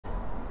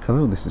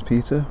Hello, this is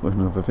Peter with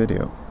another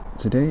video.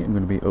 Today I'm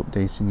going to be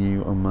updating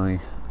you on my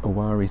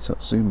Owari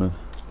Satsuma.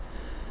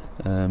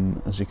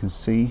 As you can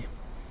see,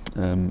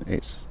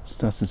 it's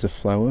starting to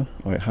flower,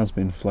 or it has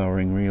been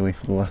flowering really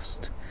for the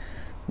last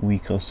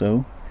week or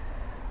so.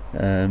 You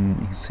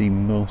can see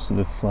most of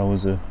the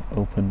flowers are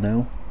open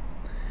now.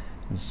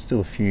 There's still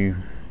a few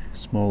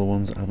smaller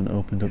ones that haven't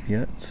opened up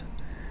yet.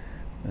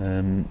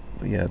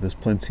 But yeah, there's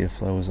plenty of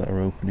flowers that are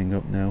opening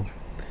up now.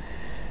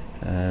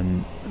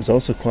 There's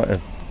also quite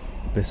a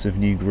bit of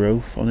new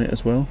growth on it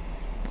as well.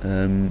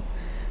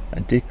 I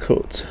did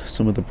cut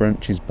some of the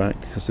branches back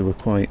because they were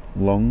quite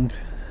long,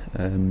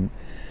 and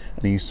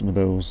I used some of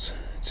those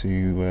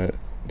to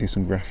do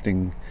some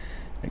grafting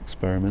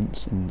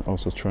experiments and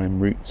also try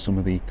and root some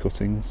of the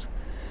cuttings,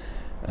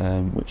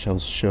 which I'll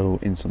show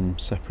in some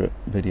separate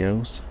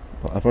videos.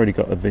 But I've already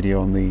got a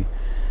video on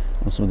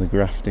some of the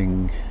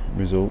grafting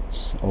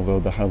results,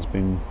 although there has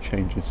been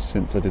changes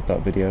since I did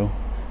that video,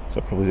 so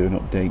I'll probably do an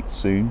update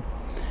soon.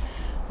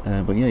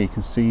 But yeah, you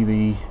can see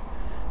the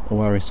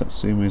Owari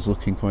Satsuma is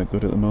looking quite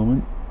good at the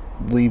moment.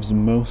 Leaves are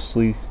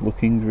mostly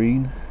looking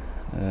green.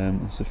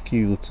 There's a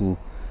few little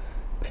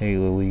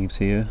paler leaves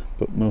here,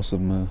 but most of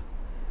them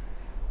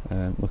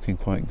are looking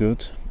quite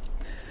good.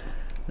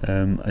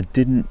 I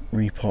didn't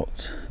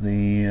repot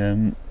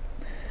the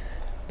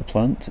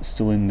plant. It's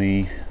still in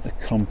the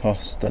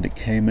compost that it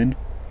came in.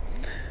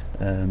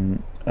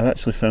 I've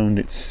actually found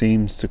it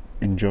seems to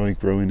enjoy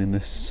growing in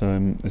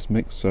this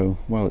mix, so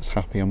while it's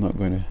happy, I'm not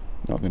going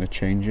to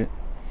change it.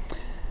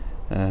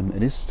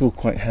 It is still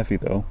quite heavy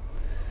though,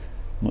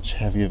 much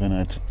heavier than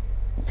I'd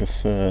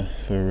prefer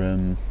for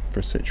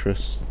a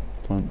citrus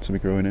plant to be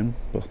growing in,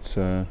 but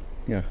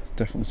yeah,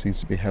 definitely seems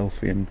to be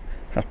healthy and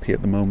happy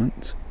at the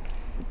moment.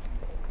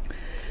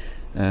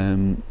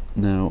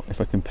 Now if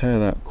I compare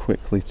that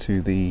quickly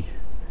to the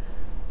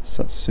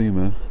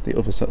Satsuma, the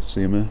other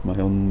Satsuma, my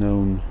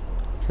unknown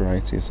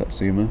variety of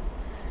Satsuma, you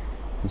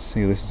can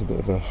see this is a bit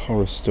of a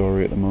horror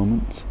story at the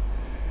moment.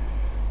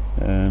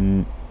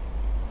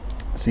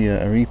 So yeah,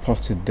 I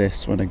repotted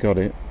this when I got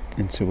it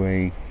into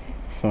a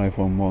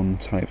 511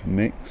 type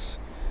mix,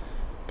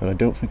 but I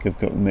don't think I've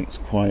got the mix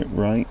quite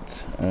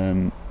right.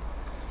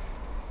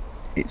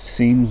 It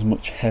seems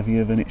much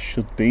heavier than it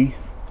should be,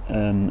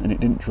 and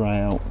it didn't dry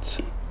out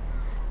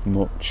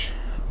much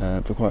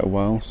for quite a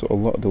while, so a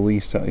lot of the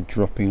leaves started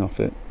dropping off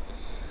it.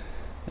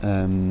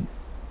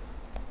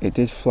 It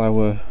did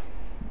flower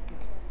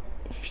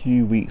a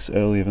few weeks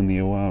earlier than the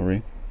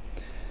Owari.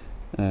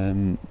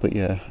 But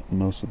yeah,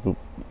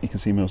 you can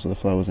see most of the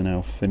flowers are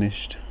now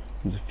finished.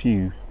 There's a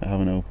few that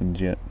haven't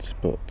opened yet,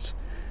 but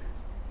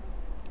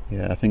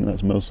yeah, I think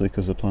that's mostly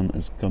because the plant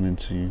has gone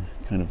into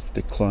kind of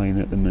decline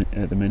at the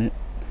minute.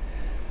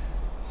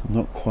 So I'm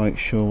not quite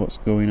sure what's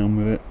going on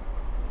with it.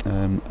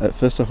 At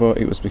first I thought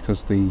it was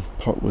because the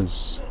pot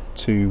was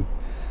too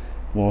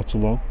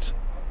waterlogged.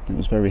 It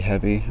was very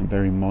heavy and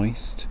very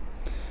moist.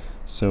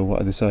 So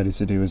what I decided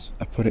to do is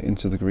I put it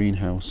into the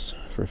greenhouse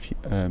for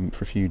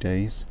a few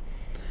days.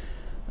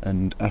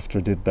 And after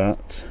I did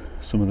that,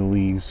 some of the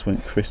leaves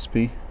went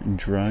crispy and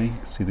dry.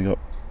 See, they got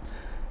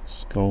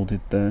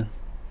scalded there.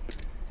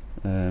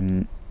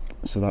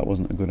 So that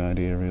wasn't a good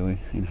idea really,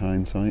 in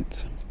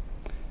hindsight.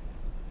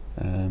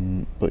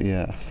 But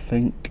yeah, I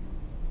think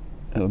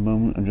at the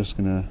moment I'm just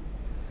gonna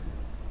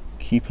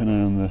keep an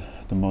eye on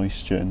the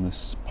moisture in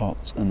this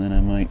pot, and then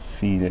I might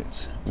feed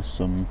it with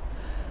some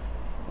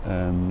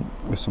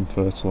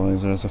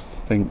fertilizer, as I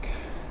think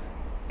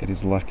it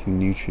is lacking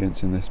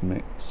nutrients in this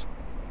mix.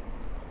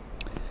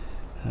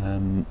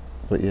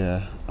 But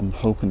yeah, I'm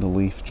hoping the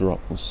leaf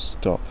drop will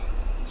stop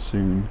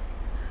soon.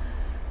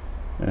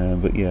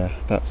 But yeah,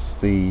 that's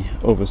the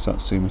other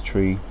Satsuma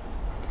tree,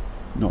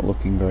 not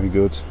looking very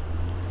good.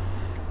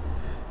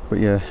 But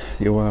yeah,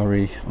 the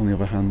Owari on the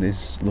other hand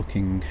is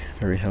looking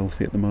very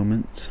healthy at the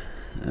moment.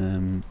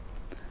 I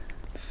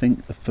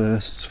think the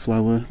first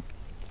flower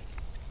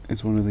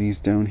is one of these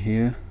down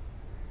here.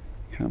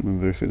 Can't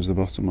remember if it was the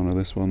bottom one or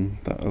this one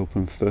that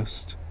opened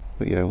first.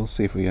 But yeah, we'll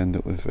see if we end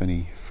up with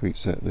any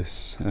fruits at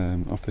this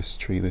off this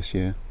tree this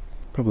year.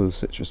 Probably the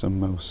citrus I'm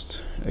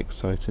most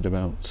excited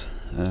about,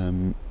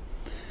 the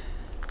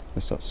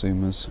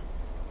Satsumas.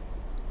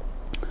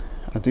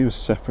 I'll do a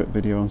separate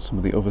video on some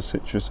of the other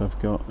citrus I've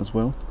got as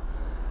well.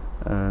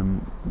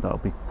 That'll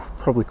be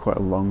probably quite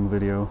a long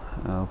video.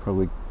 I'll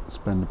probably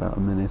spend about a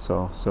minute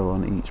or so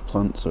on each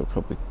plant, so it'll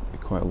probably be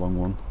quite a long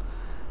one.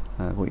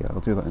 But yeah, I'll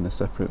do that in a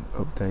separate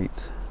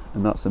update.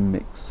 And that's a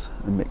mix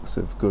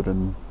of good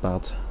and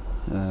bad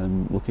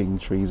looking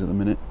trees at the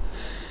minute.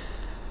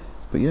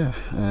 But yeah,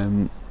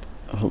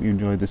 I hope you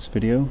enjoyed this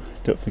video.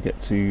 Don't forget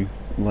to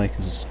like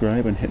and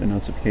subscribe and hit the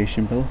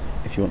notification bell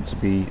if you want to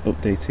be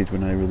updated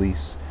when I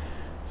release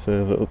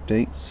further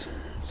updates.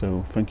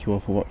 So thank you all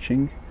for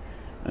watching,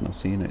 and I'll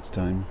see you next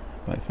time.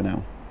 Bye for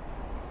now.